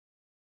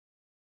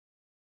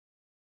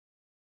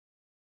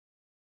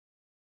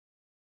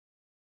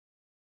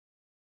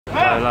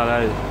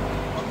来，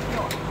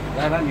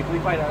你不会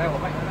拜的，来我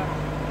拜的。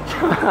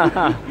哈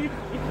哈，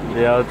不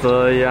要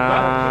这样。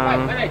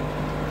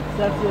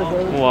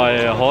哇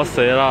耶，好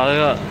死啦这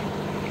个。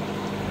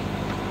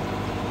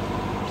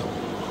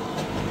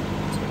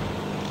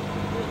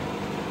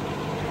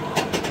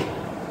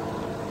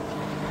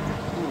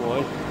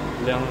喂，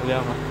亮啊！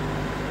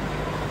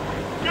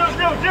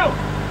救！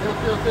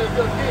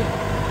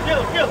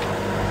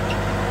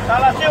打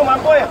了救蛮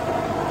贵。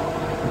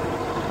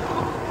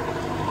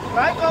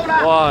来够了。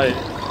喂，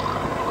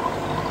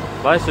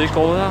来水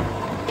沟啦。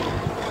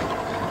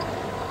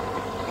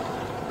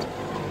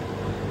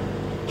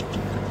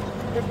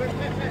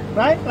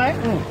 来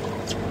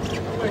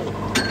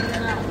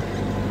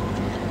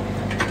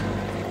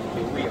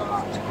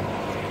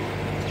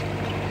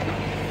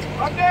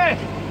，OK，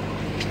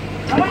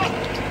 好了。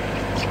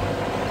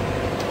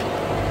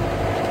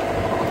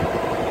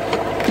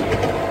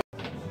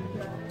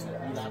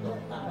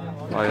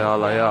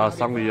来呀，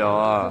上鱼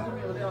啊！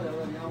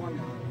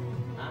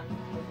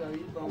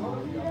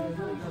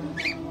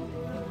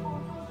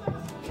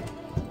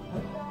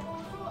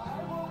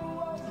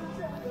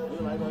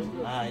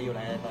又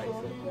来到一次，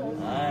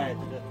哎，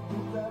这个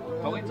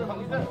同一只，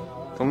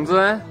同志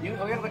呢？有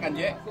同样的感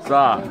觉，是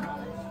啊。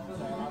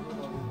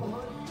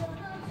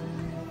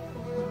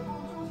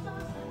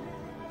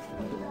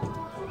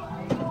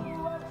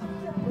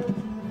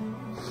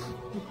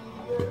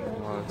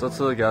哇，这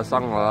次给他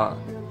上了，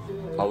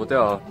跑不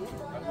掉了。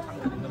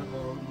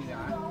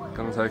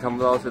刚才看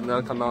不到，现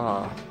在看到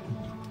他。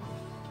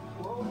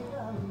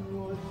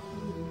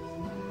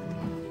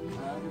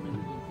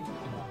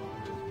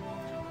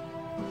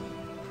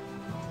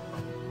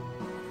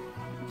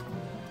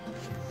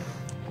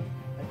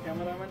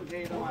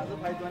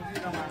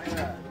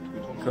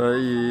 可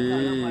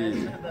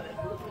以。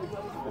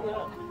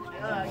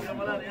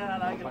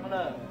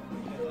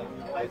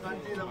拍专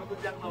辑怎么是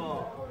这样的？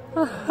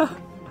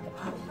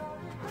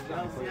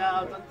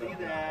笑，真经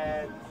典。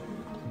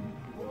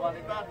哇，你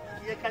到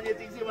越看越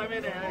惊喜外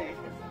面的而已。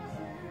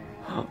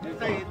有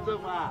在严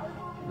重吗？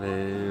没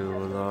有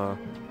了。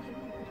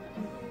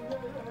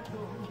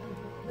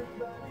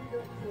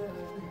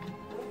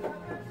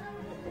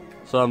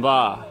算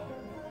吧。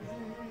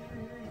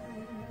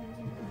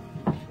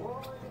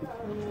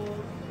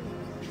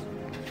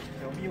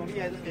 有力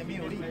还是给没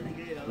有力？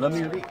人没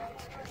有力，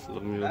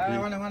来，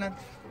换人。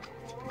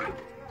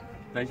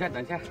等一下，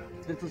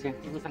这之前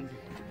这个上去。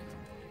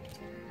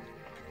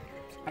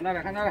看到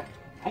了，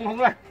红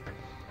的。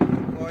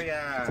哦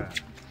呀，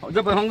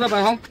日本红。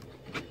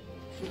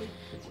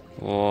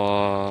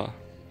哇！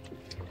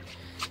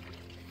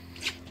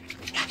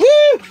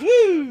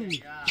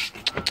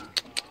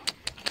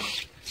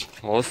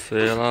好死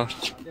了！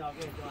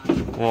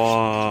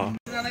哇！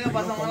那个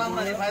把什么浪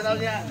你拍到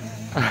去？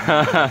哈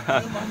哈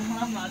哈！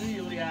哪里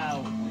有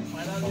了？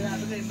拍到去，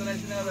这个应该是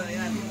那个，你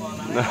看，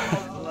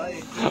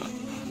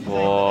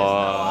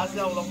哇！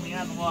笑容，你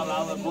看，哇，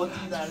老的国际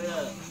的这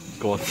个。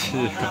国际。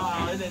有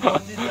点国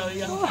际调一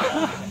样。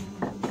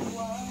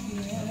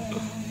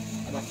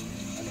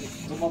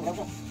Oh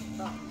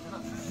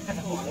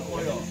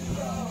yo,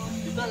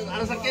 kita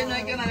ada sakit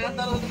naikkan ayam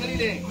taruh sekali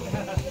deh.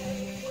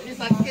 Ini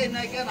sakit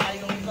naikkan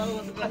ayam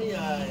taruh sekali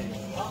ya.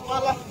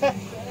 Apalah.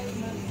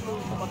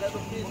 Pakai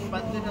topi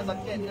bantunya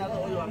sakitnya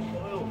tuh yo.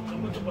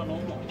 Coba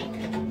ngomong.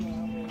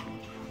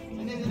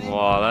 Ini.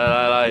 哇，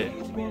来。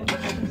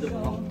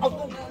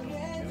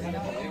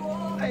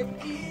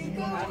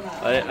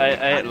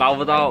哎，捞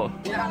不到，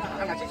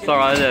上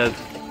来点。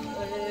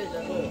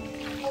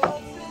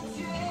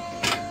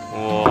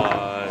哇！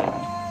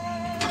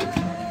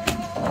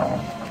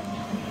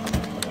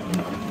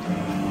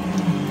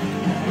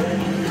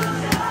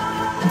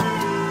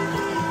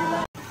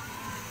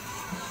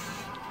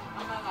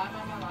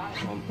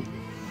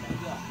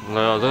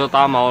 来了，这个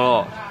大猫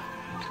了。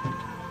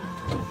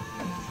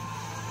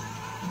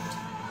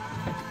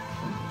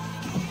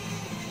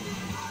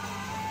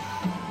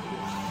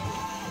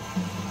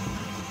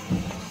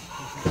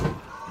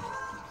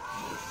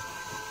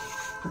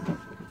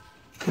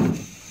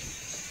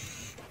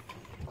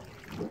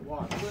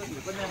哇，这个有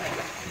分量哎。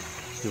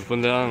有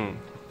分量，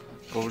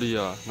够力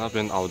啊！那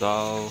边熬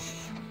到。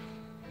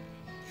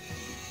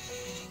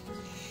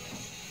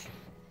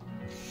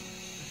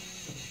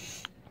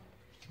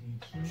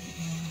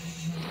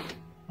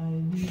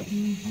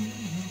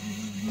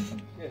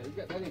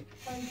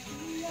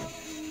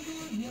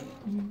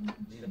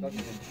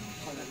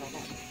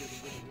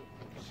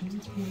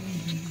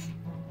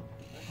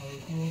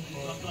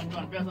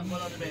 转，不要过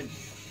到这边。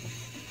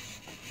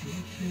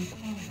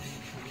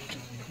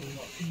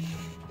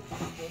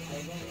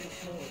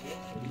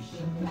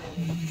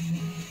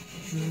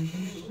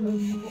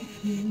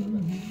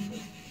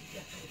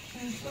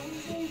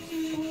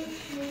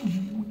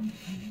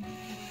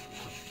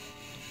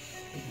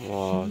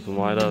哇，怎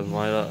么来了？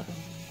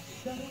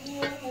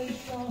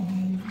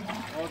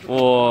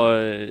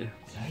喂！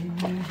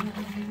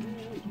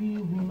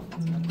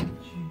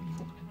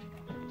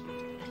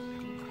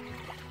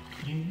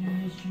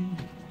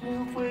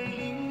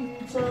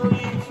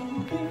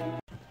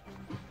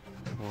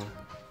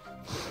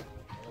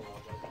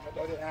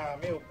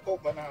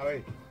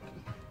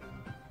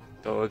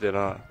多一点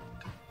啊，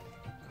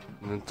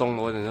能重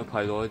多一点就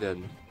拍多一点。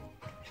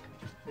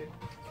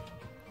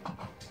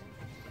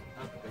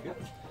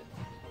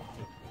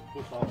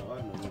不烧了，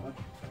冷了。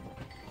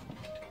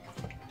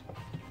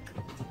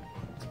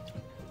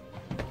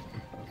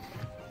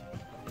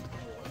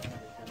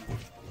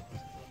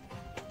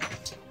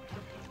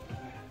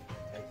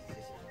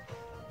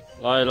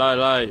来来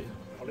来，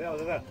好料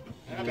是不是？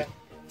那边，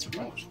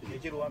你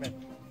记录那边。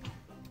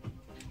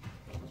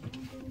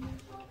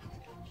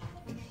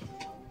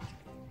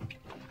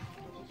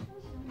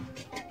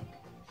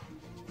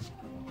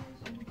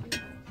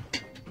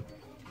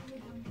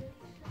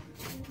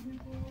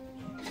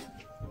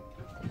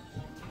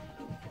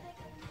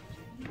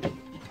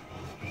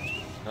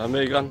还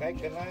没干。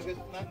跟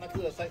那只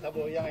的菜差不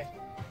多一样哎。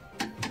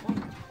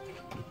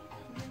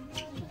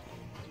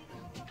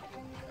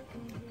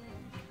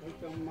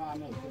慢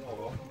的知道不？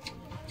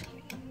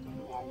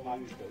慢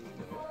一点。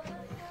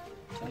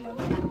当然了，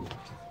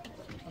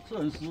这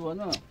很斯文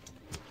啊。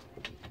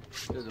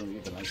这种鱼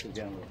本来是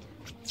这样的。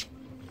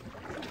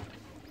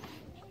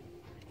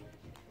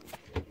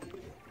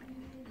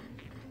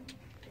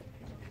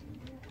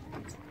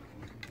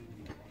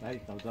来，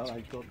早早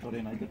来昨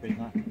天来这边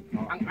啊。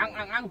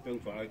不用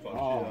转来转去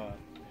啊。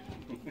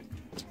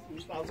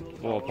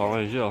哇，螃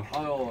蟹蟹。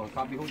哎呦，咖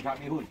啡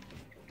混。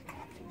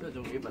这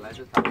种鱼本来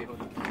是咖啡混，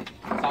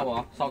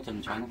烧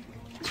整船。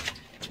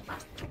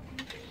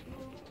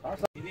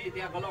Ini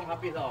dia kolong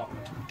habis oh.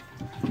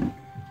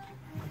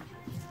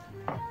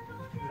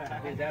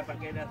 Dia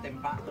pakai dia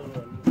tempak tu.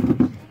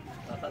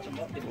 Tak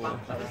semua tempak.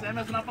 Saya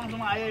nak senapang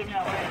semua air ni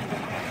apa?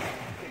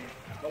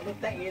 Kalau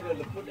tak ni dia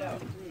leput dah.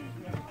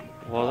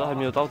 哇，这还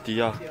没有到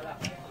底啊！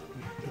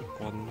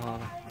管他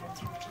了。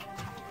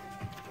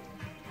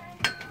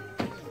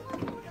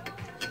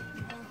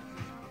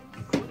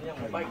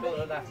Baik tu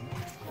dah.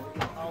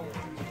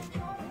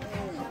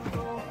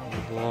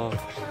 哇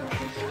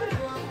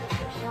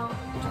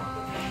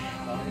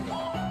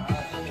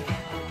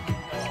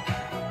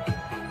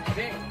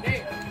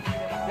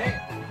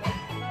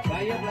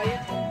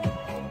！Belayar.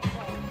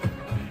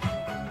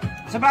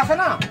 Sebelah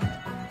sana.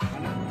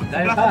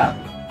 Sebelah sana.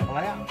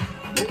 Belayar.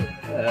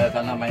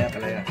 Sana Maya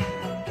belayar.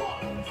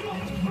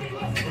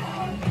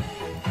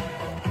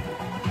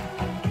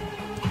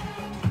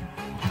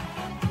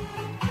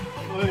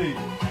 Oi.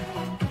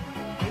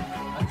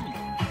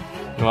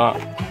 什么？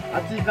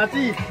嘎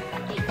叽。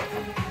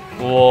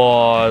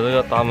哇，这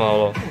个打毛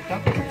了。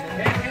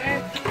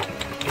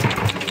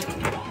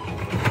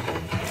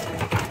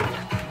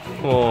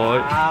哇！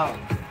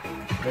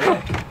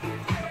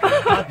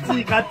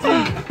嘎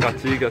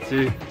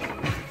叽。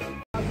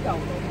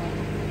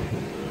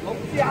龙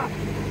虾。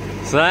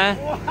是哎。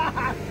哇，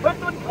会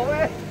炖头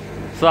哎。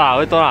是啊，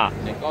会炖啊。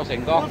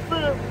成功。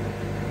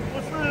不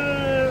是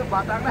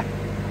马当的。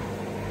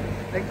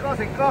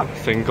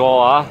成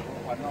功啊！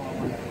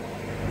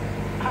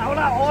好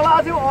了，鹅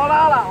啦就鹅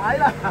啦了，来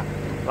了。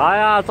来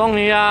啊，终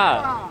于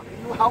啊！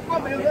有好过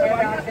没有人玩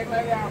的？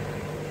来了。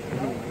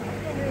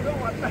没有人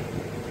玩的。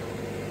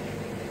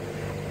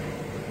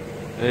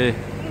哎。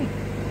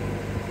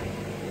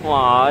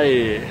哇哎！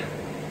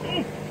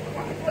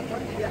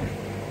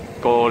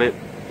高力。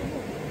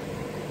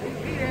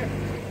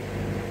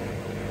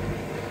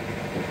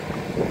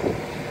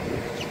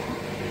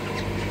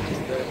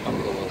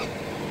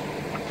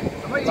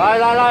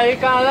来，一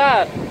竿子。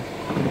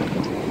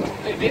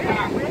别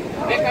卡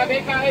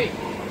哎！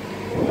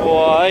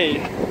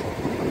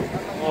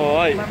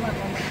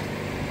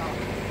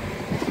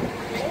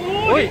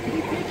喂！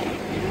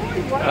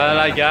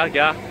来，给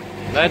啊！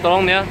来，多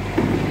弄点。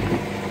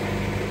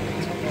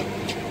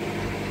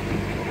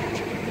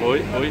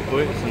喂，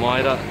什么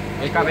来的？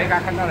别卡，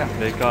看到了。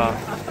别卡。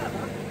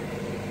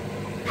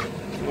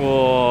喂！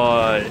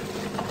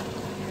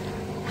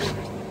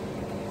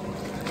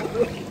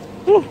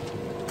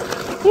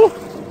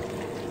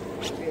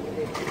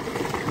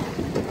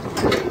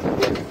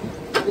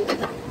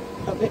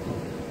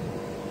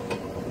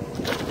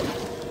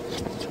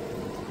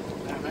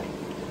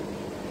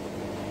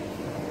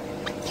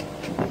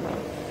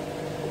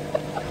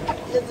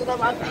知道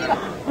完毕了。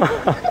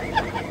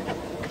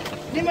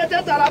你们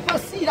这咋了？把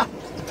戏了，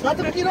拿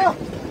这个记录。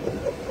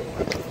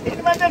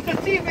你们这个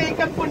鸡没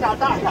跟不拿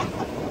大呀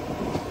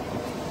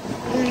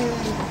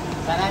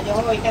？Sana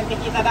Johor ikan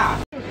kecil tak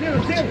ada.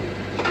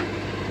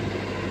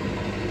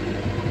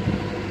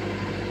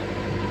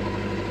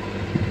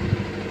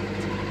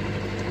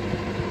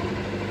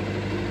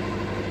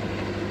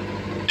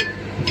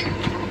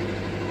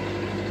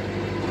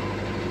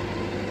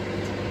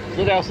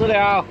 是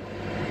了。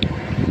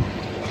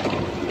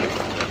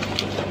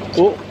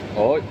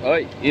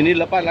Ini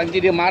lepas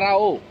nanti dia marah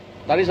oh.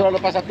 Tadi sudah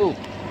lepas satu.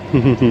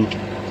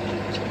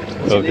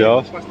 Oke. Oke,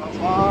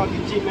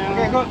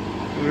 kok.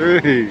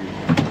 Wih.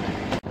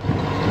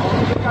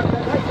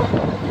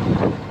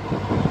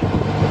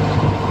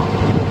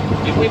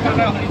 Ibu-ibu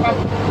dah, ibu.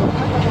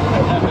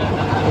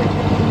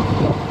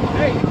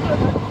 Hei.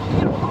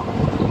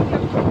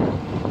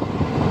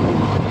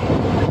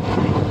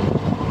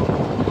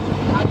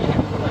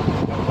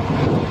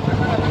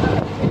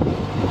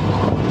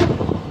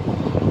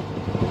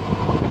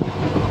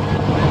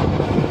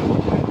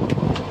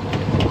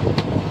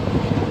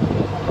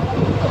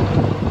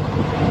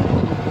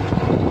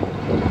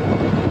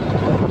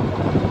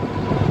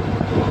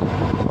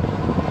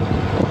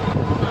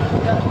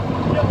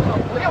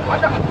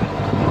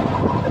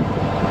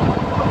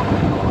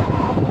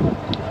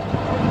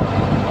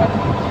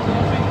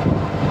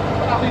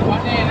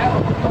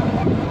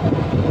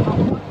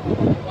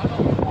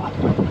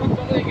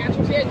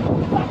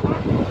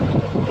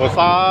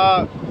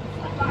 8。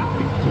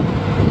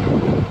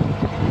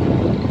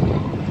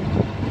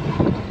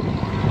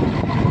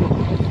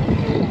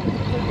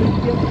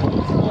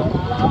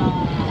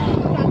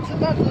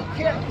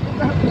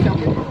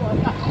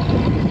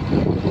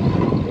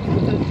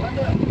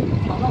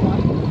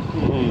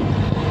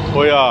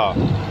会啊。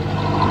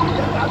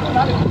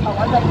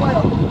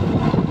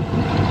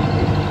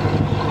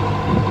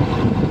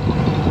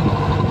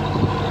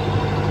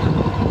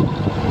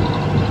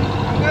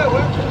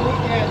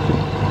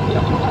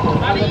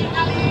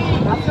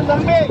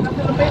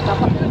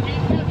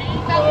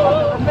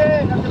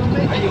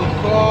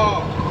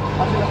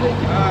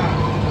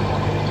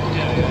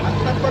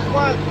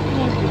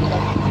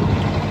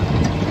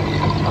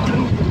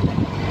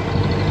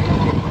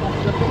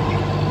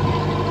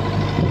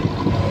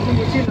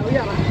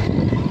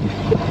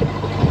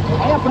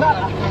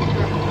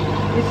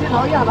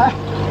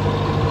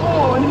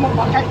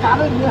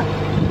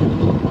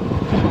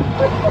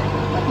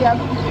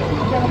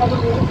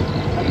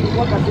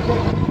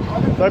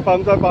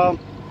再帮。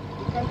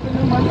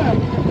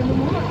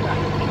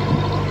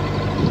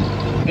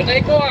有哪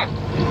一个啊？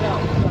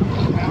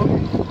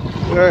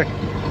对，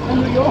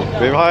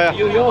别拍啊！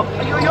有，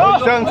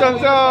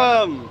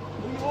上！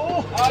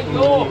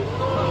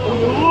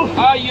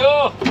哎呦！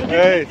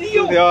哎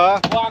，4条啊！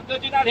哇，哥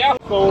就那条。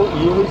收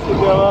鱼会4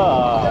条啊！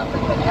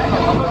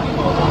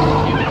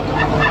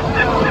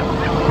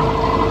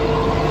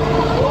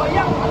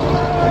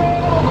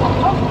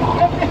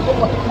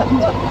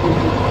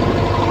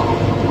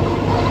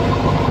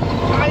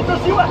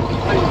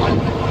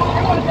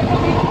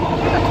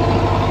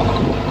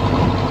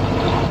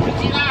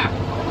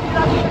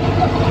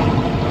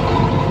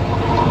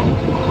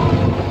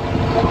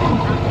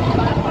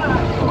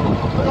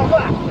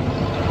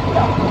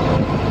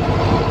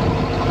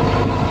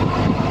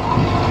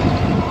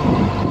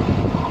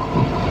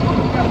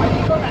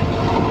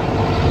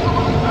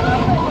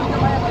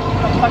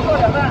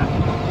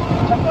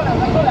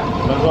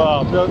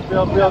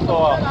不要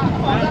多啊！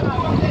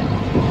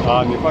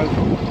啊，你放。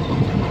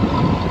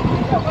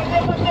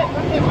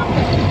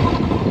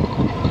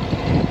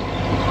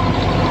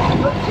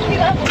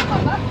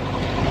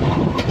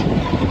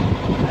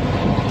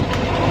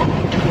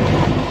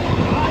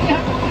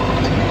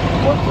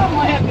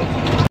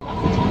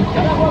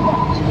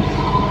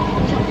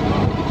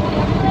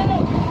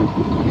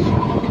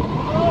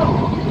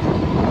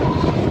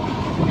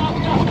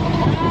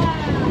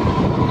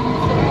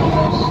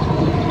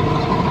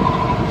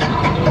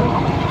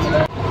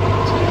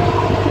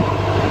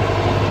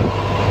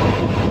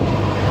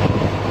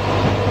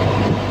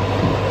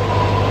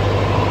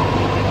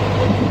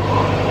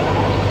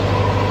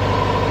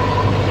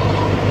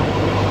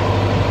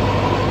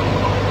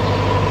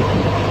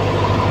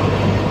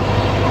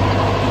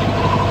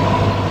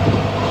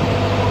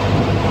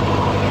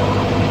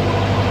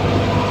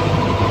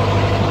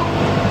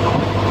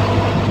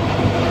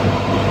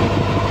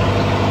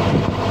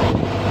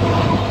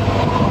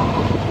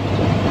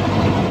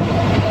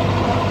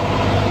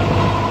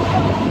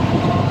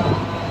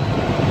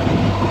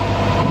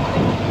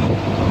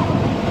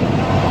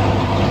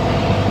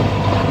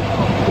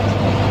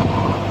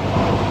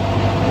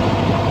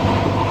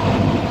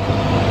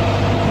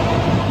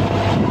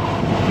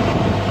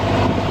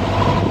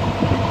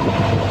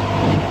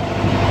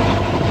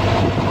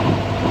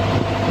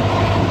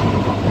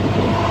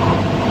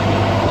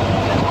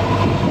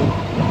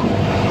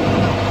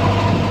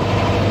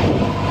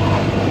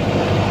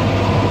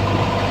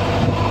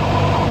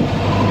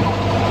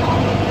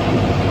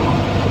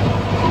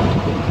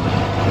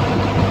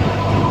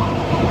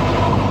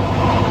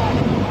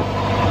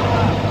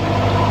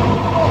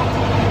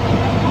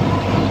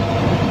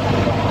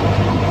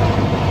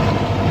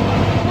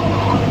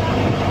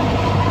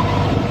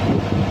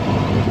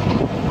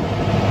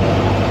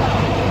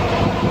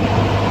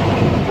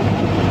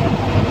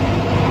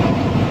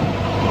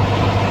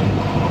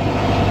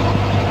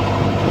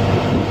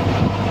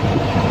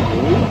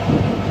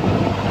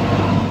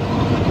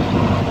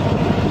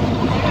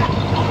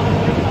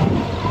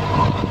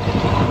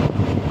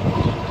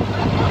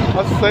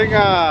生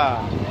啊！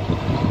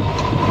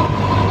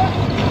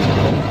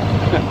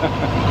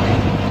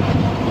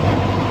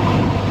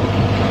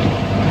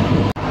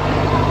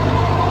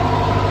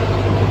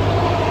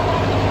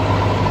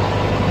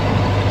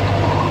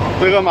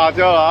这个马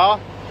叫了啊！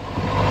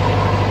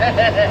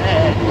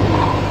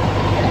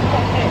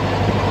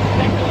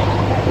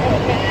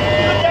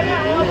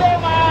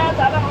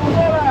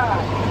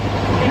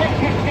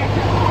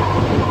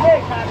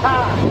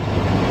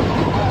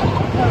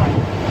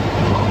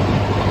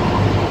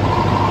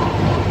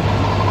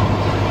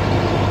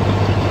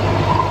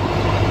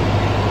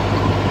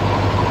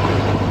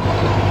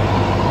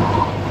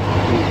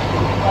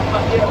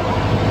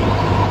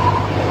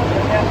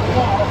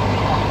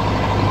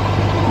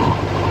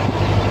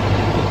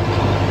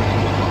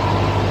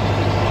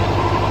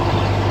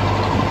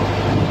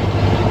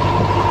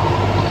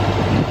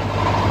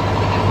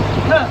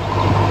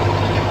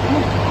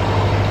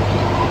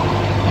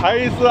还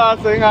意思啊，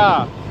生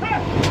啊！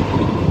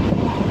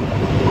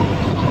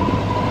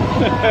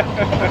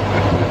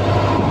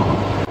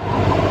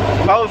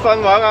包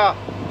身王啊！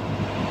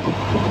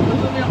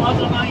这边包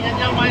身王人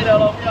家卖的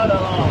了，不要的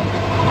了。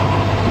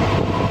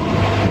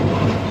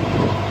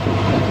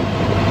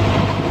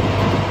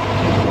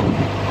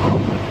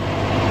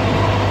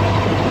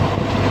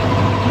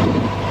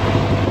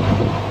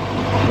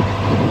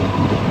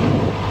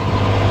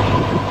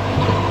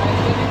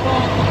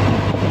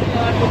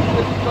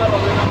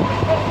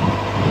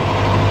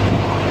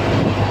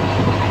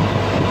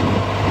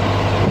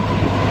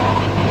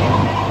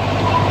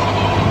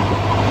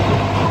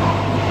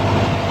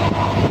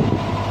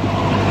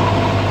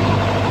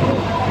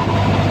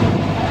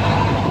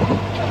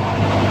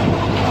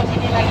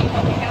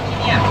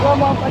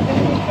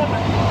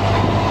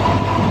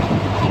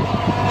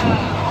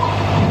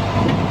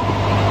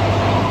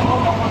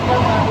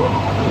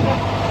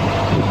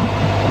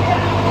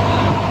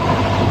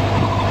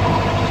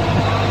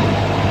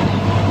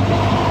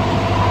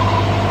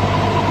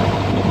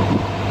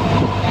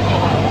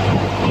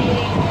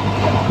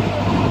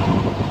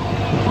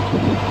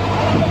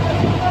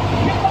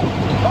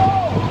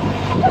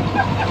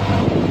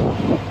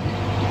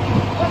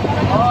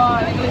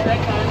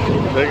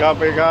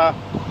PK.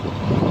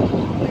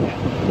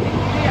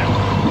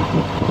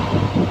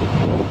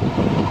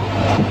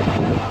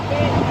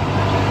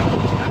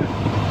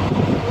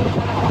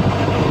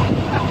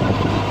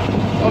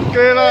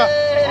 Oke lah,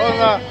 oh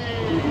enggak.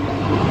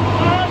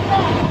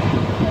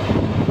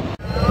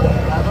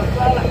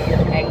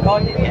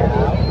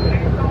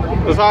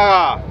 Besar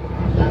ah?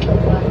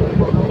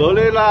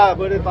 Boleh lah,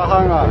 boleh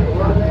tahan lah.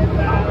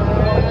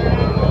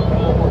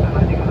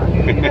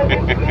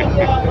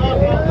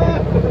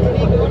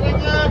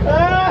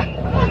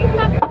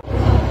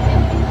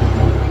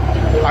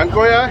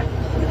 Angkut ya?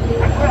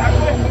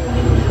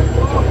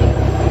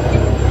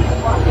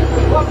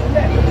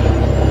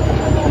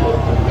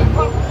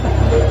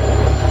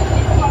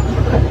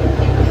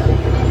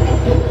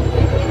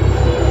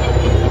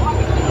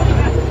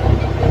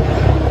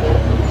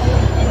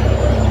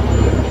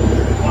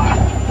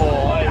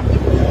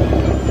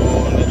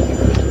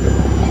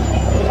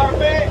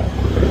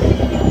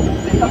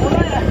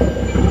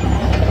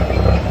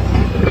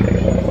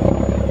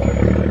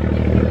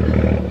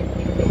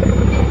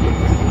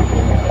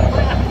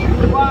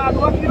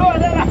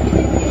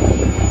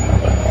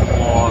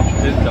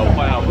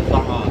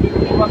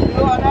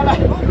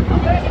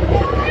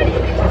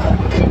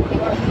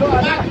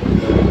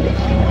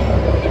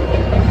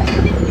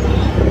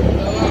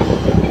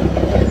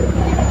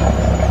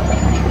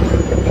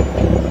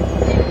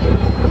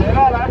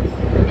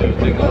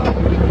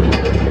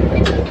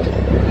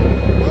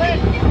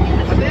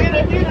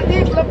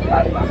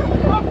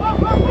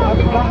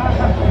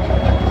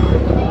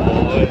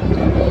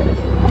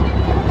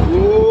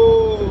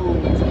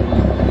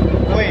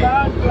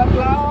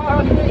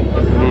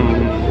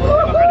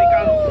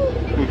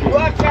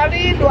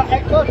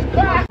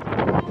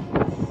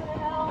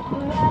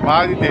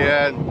慢一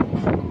点。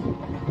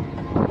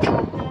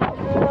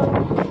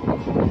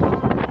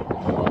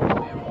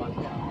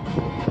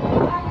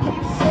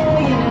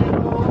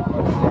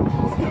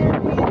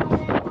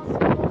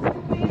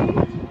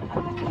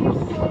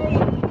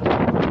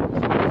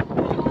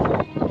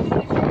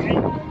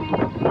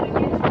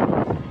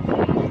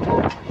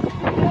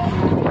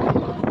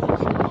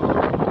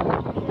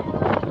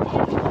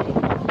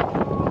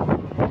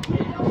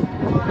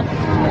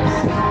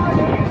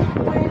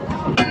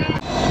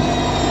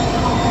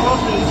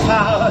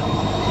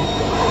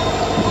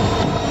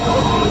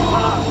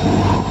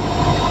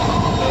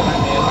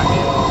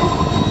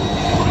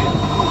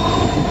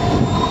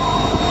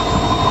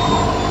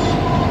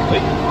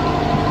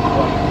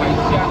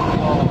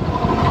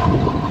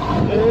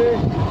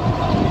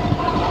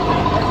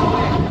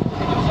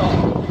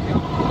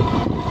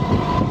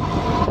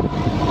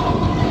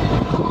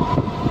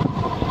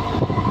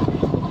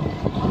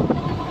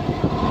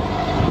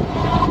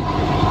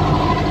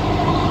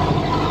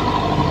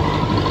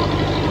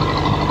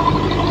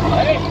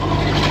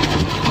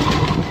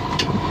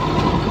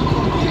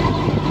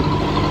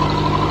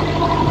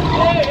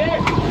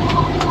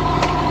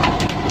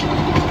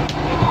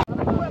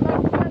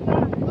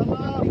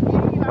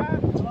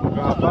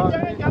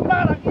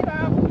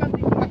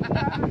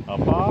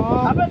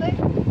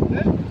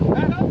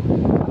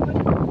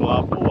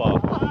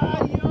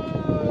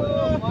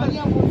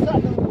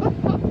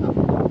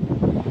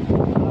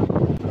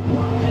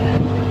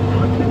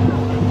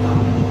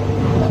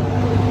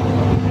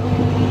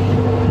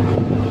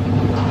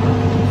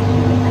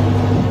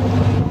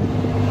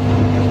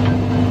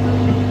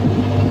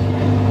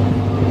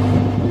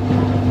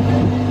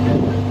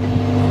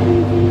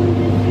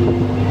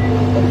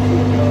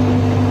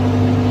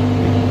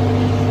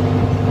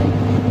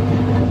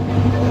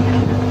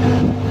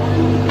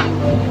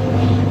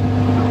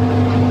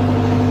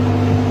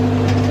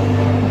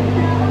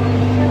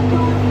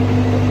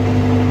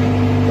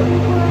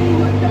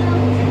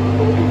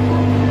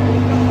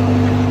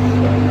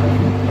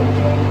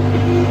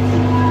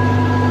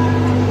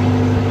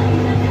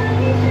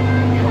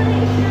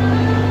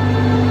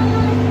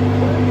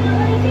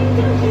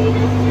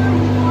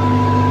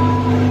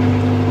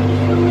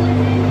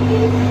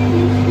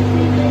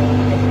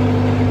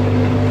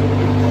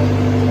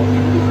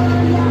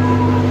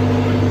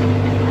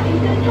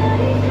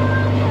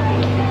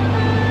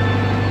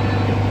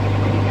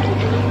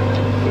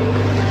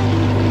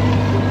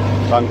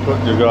sangkut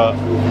juga.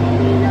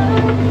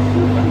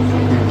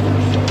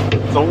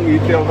终于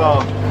钓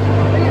到。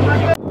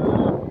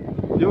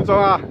有中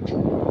啊！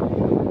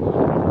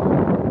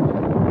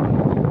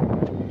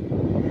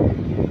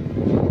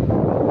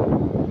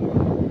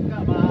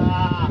干嘛？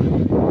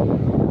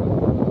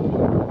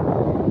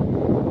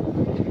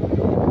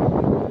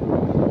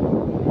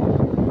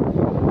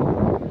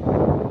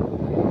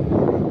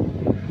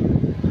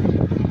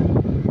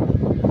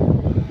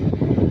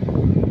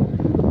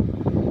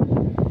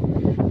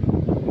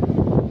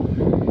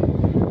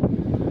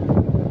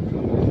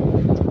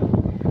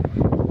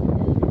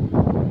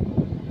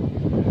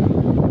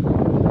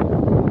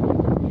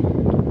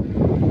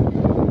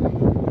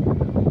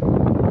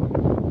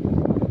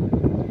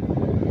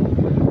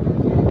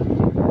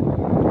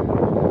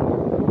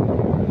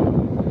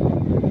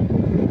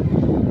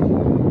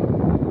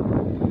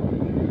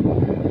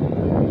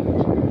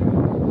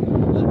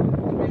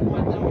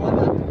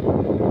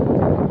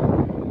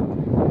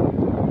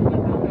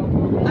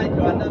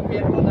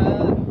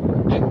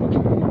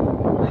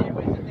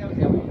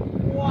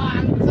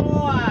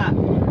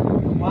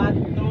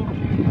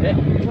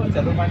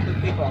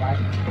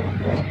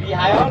厉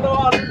害哦，都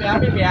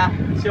别，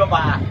笑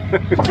吧。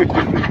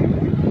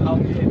好，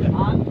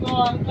安哥，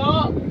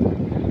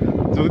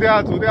煮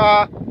掉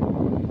啊！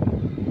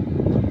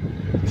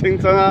清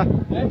蒸啊！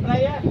来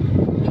呀！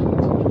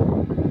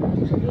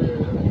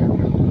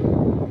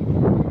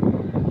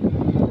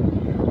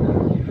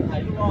ถ่า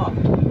ยรูปอ่ะ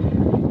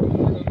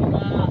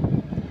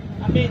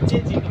อันนี้จ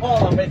ริงๆพ่อ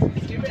ไม่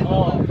คิดไม่อ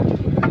อก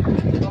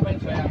ก็เป็น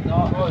แฟนเน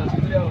าะ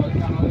เรื่องของ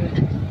เขาเลย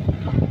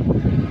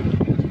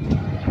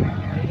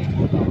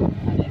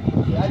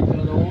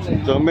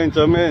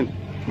正面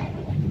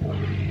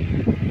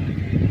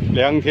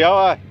，2条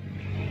啊，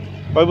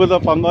怪不得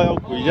绑到要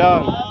鬼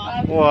样，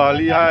哇，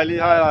厉害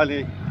了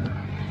你！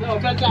所以我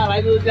刚下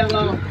来就是这样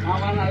咯，麻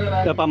烦了，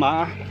来。要帮忙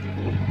啊！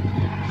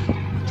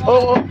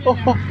哦，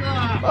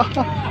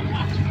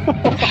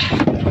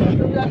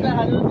是不是下来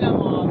就是这样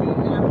哦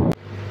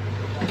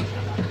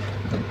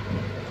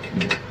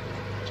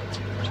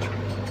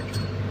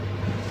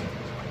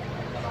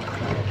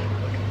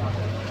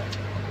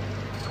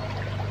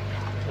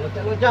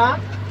？Locah.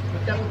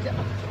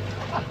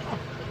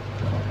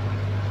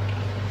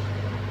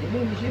 Ini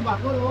mesti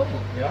bagus loh.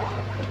 Ya.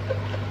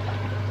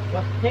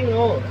 Buat hang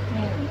loh.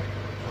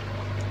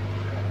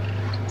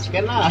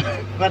 Scan lah.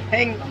 Buat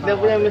hang dia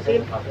punya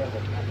mesin.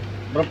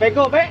 Berapa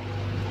ekor, Pak?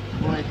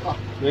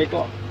 2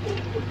 ekor.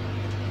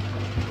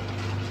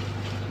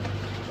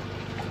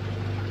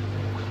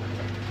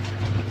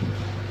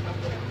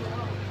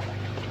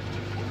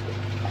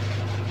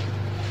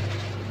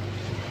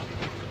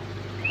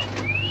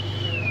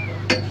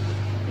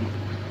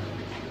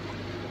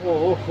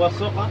 Oh,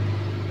 masuk ah.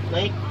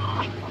 Naik.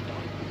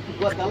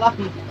 Buat dalam.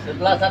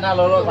 Sebelah sana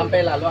lolo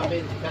sampai lah, lo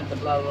ambil ikan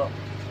sebelah lolo.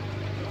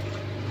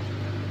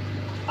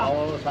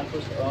 Oh,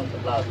 sangkut orang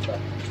sebelah sudah.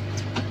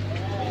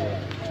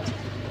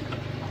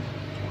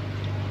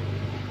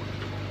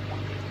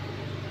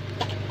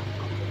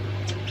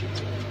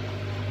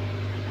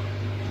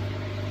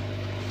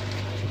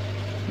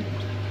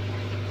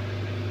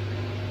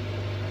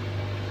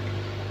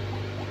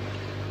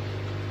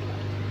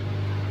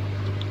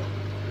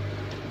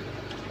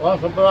 Oh,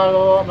 sebelah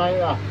lo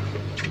naik lah.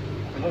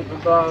 Ini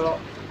sebelah lo.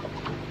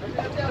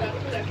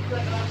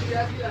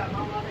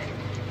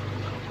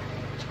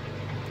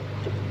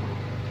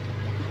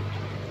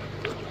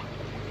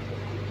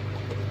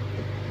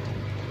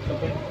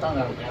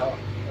 Tangan kéo.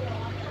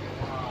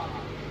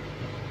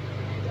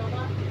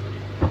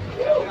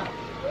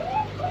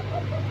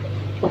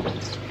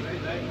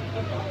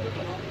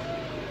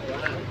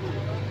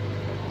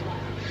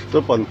这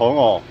本红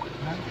哦，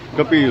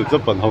隔壁有这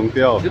本红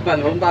钓。这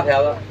本红8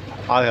条了。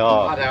8条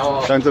啊，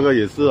像这个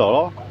也是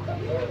哦。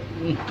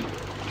嗯，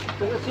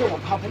这个是我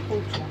怕不够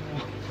重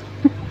啊。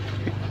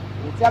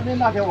你下面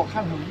那条我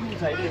看很幼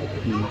才对。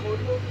嗯。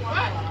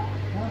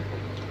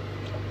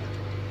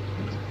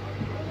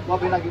我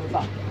别那给我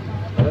上。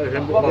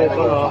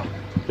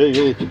可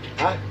以。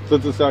啊，这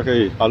只虾可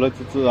以，好了，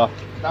这只啊。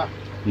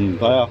嗯，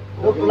来啊。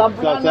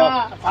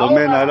下，正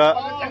面来了。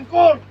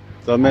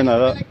正面来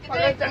了。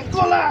pakai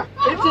cangkul lah.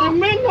 Itu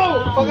cermin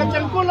tuh, pakai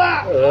cangkul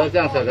lah. 这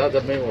样小条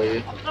cermin我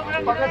也。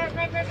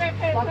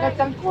pakai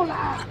cangkul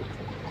lah.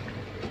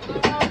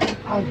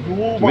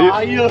 Aduh,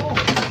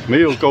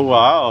 没有钩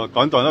啊，哦，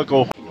短的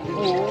钩。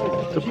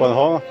这本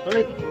红啊。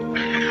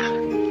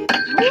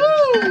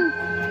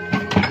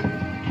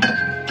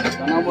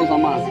Sana pun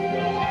sama.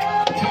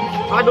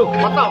 Aduh,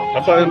 patah.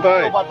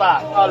 Sampai.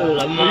 Patah.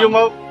 Ayo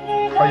mau.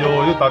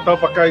 Ayo, you tak tahu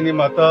pakai ini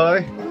mata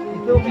eh.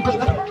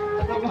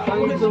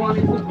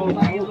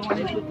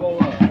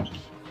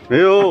 没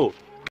有。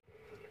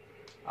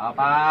阿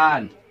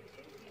班，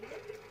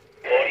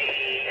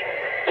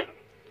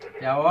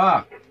有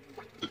啊。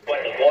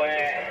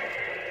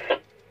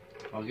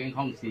我見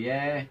空時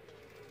咧。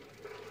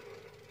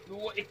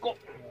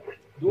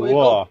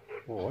哇！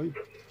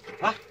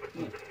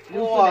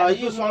哇，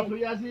一双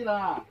推下去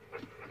了。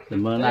什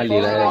麼那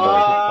裡來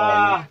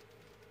的？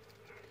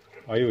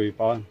摆尾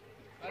巴。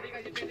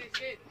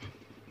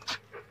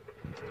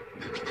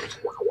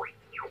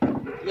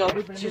要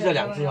记这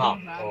2只哈。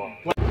哦。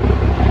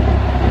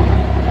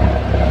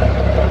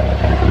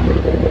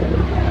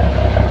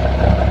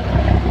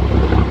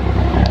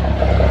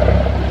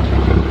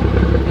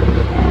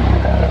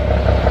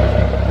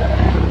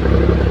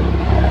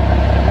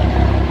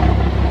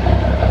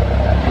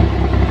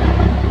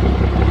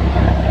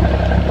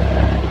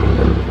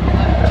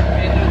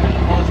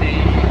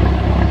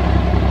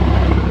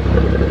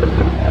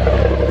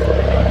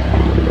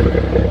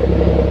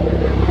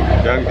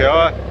2条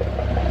啊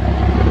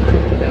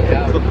，2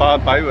条是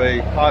摆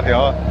尾8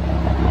条啊，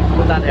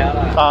不大条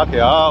了，大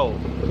条，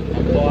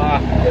多啊，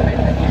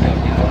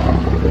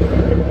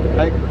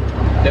哎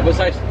，level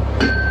size。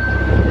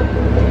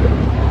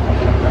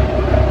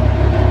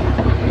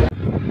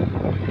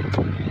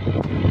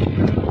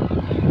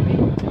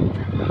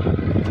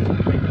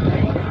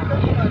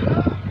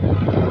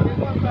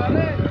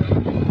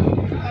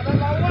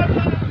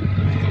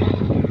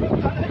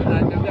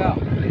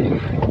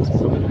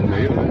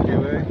没有问题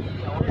呗。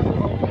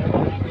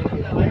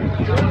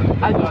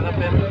太短那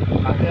边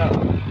打掉了，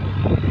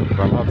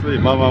让他自己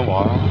慢慢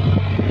玩啊。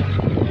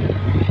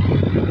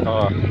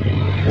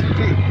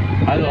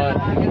还有，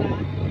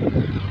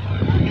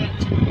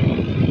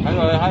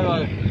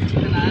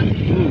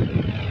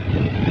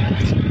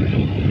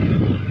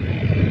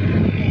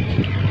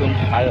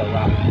还有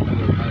吧。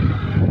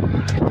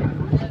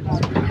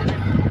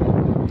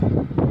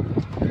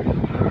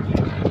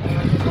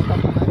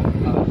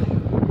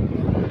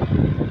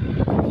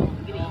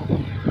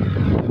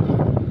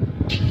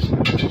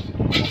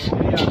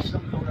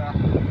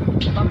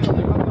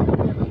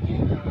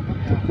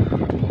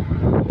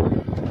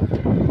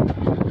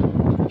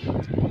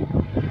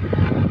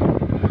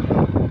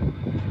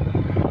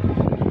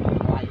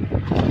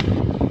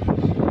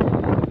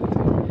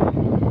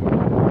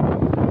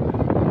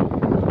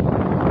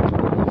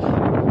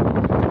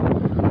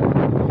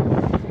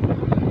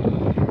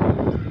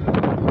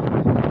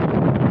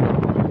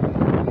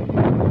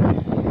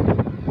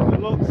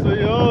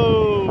水哦！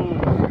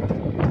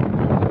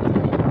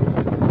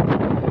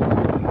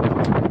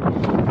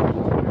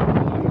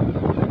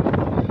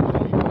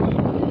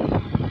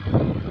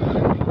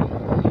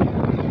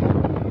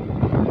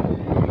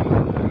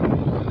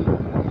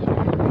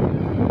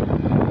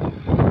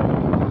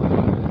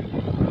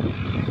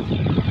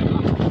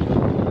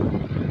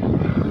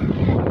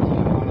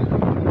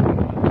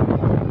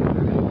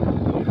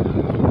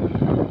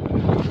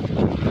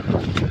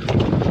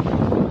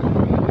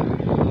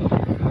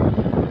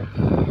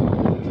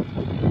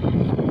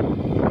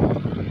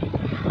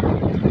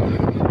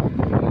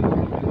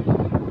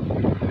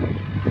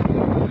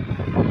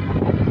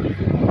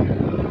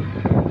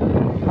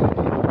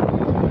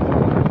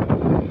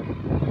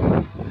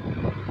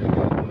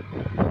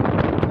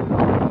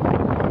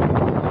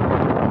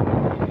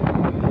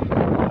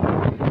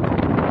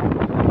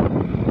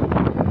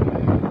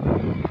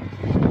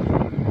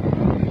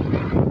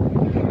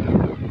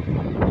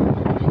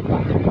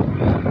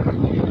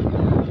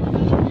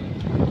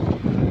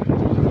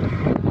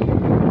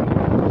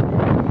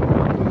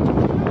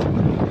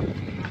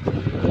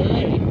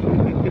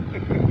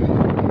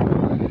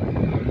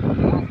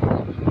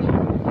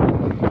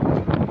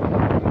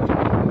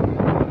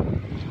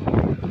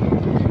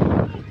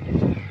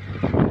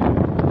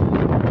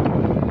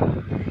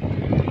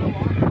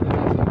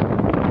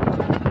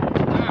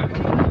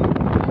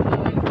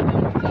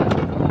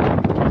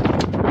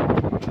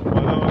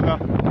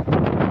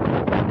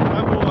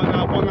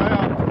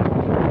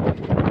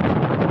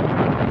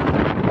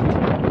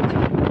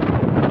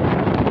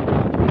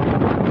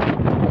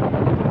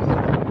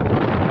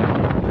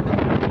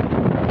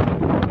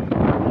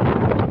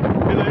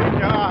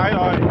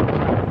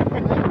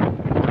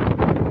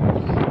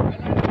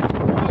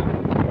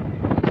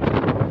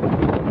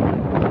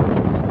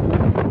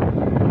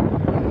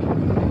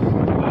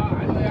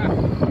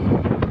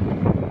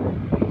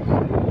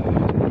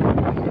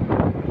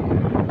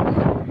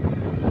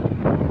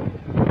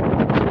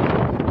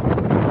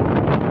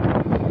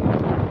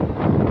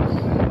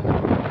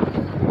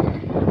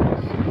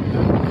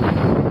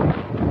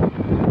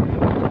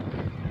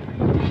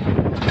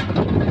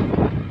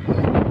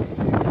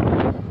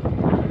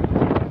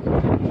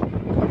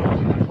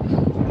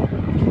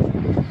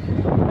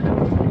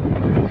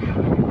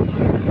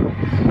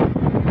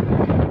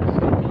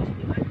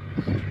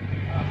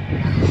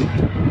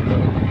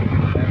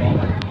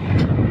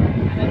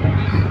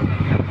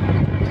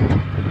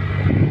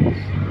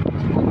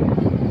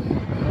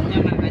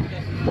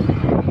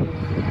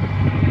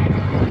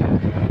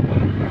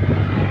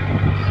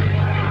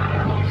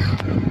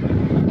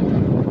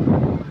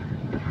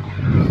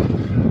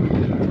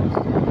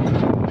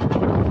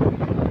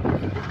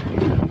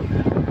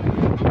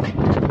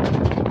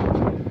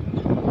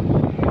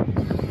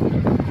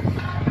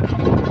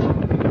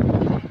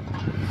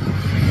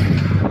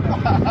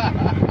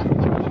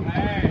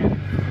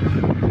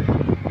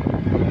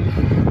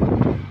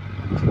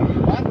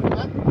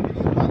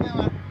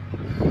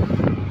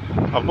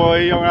不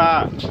会用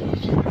啊。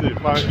自己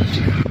放。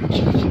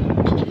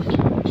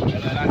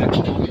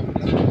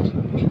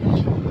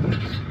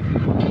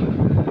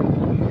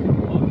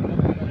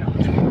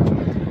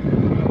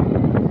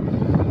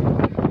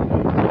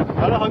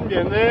来得很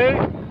远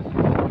嘞。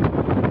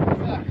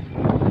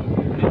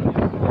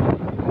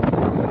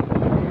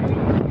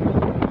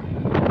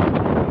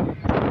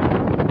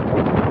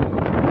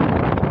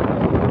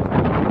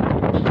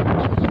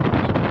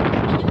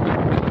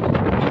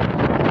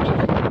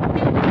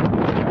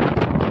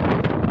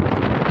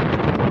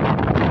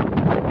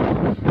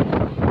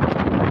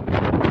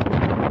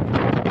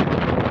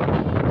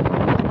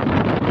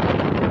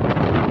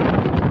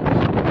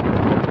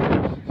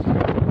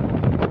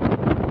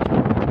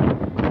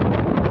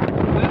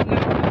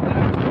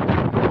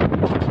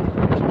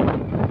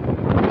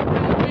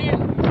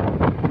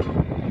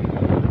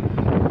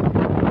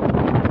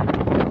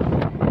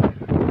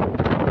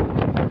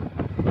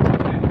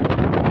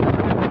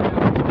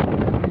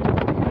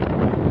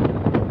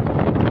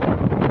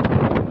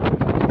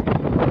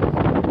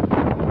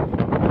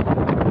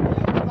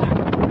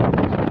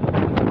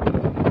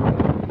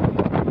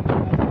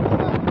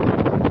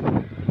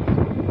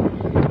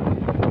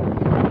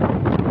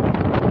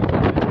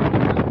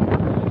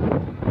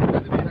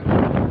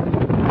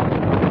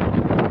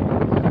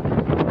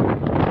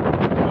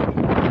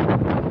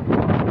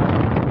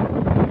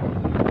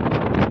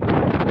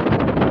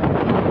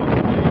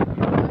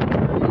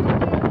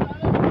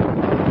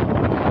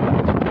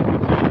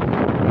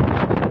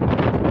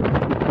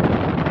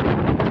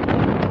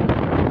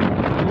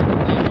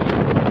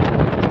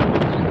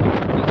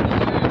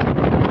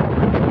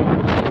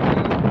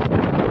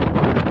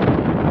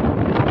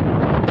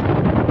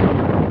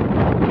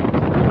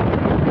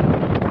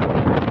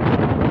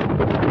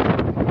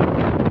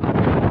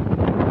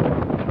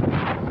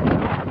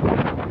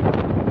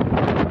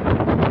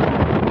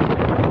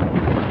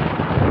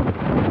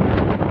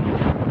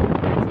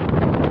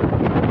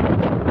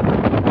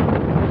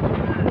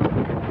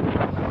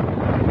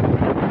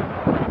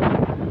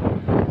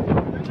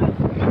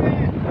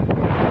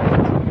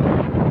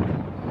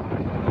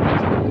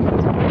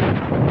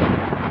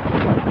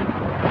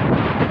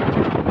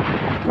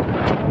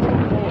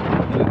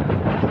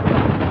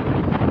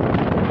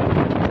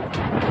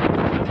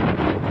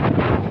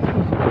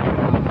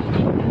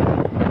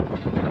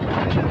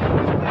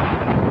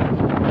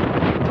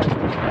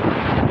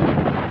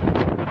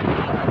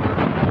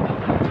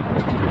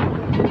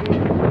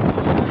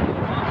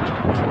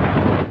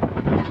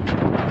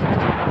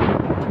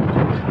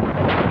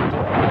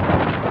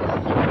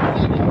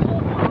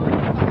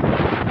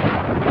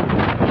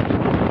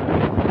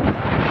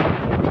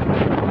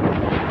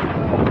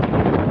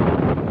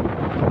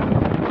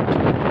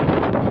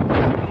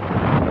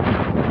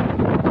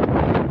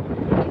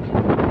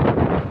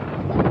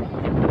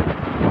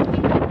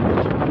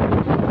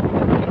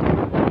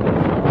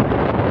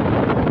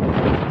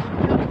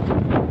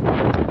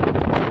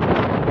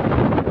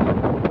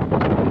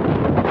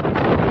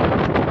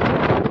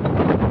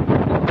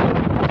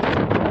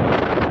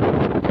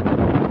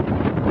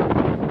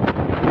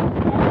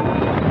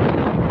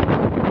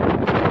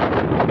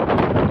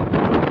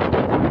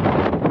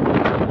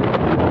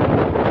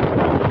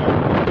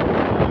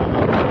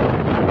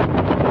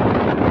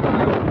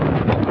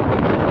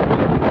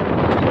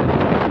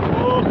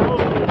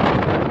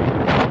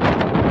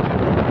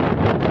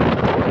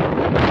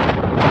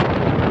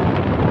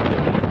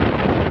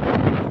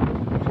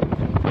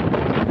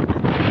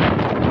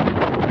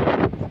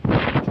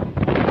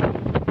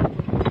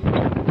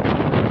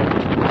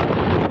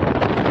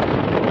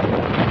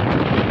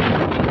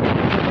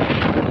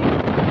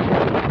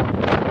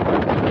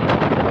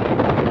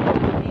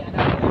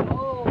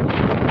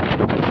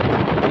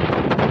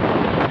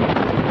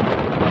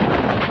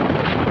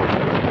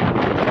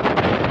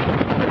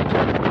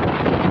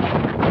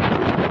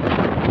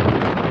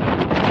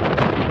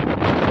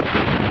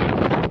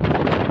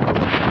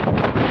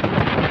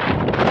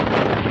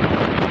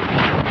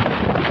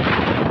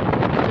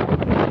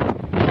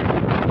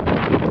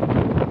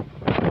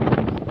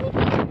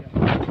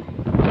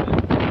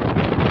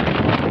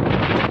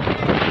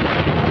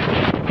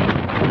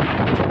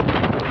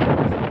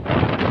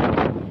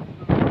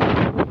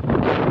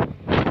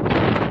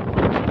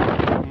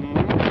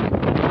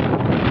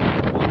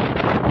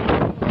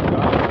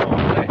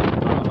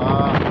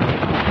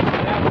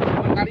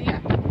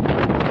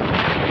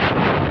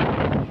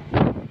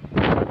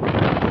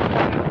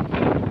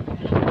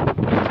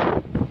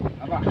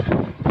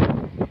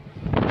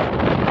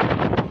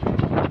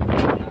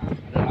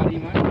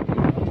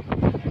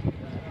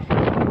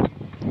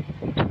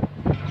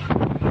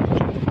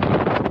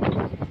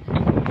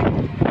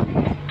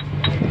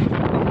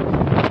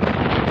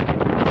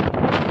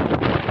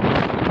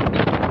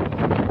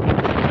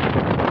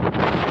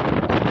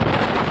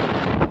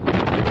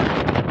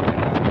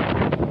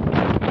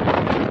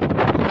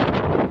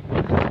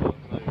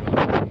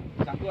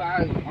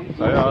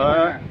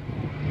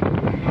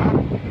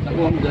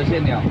 我们热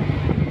线了。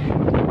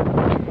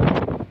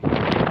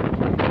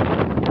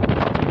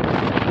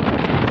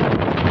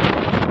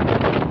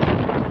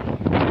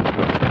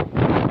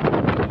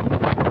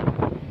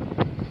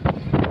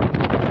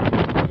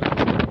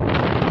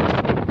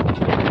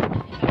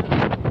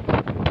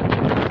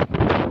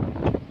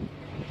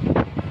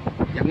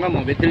那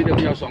么别推的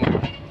比较爽。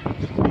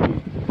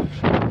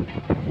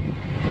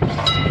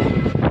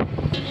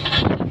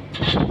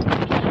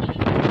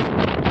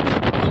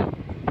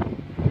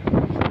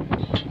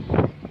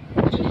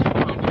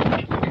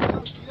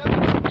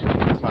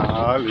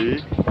哪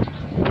里？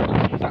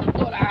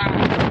过啦。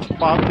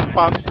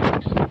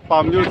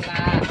ปั๊มอยู่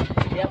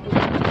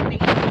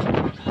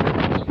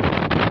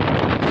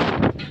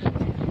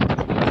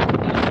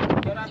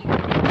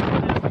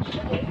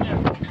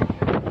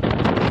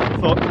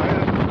สดไหม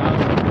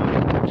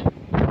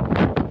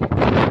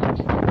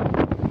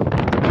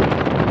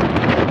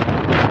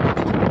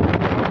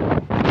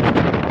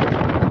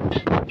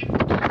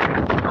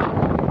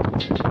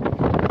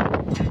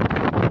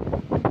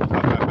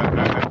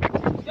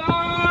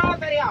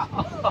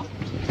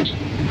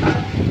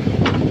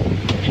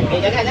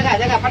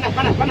jaga,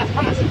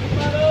 panas.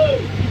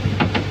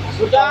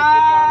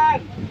 Sudah.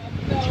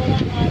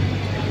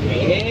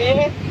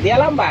 Dia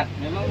lambat.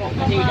 Memang mau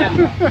kasih hujan.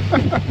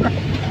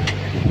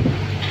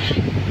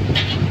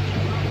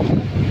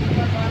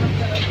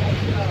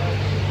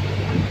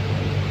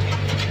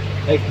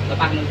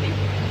 Lepas nanti.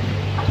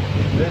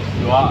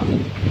 Dua.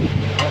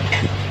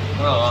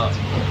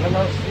 看他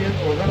先，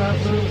我看他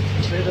是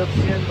谁的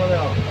先不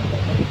了，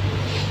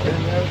人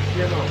家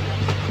先哦。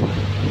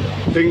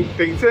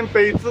顶先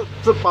背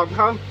这帮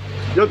看，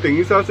要顶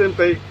一下先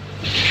背，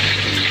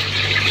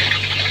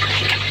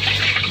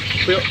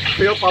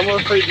不要帮我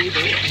太离谱，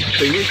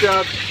顶一下。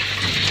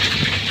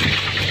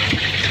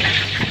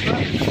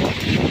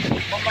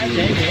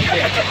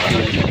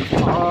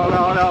好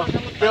了，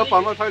不要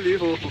帮我太离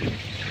谱。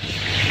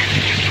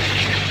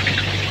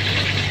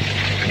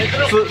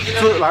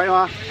是来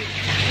吗？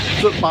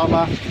是包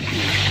吗？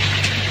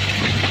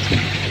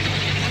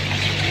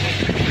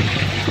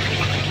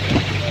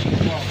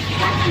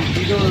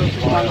一个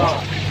3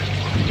号，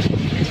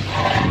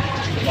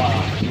是吧？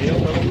没有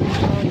的。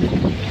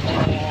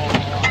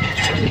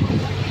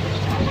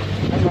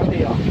看哪里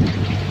啊？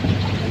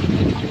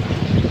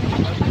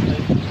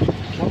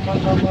慢。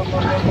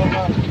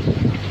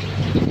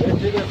哎，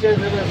这个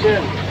线。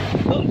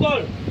动过。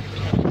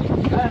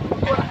哎，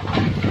过来。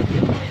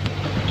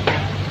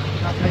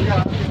拿看一下。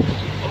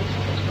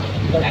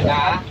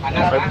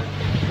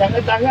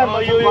Jangan.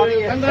 Oh,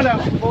 iya. Kan dah.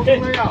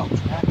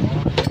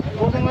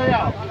 Potong了要。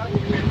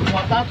我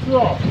打字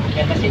哦。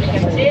kasih.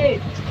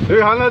 你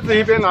看他这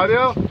一边拿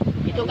掉。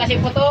Itu kasih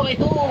foto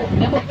itu.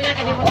 Kamu punya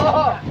kasih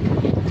foto.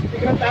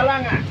 Ikan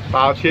talang ah.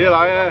 打起来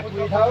哎。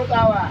Quỳ thấu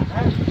tao à?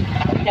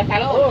 Ikan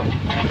talang.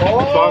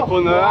 抓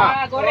棍了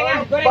啊。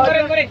Goreng.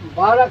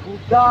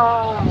 Barakuda.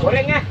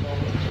 Goreng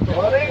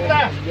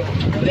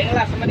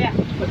lah sama dia.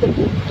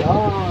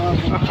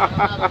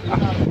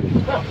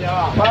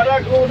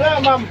 Barakuda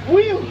mampu.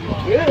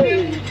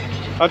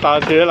 他打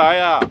起来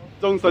啊，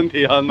重身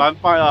体很难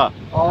拜啊。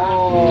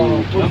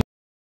哦，不是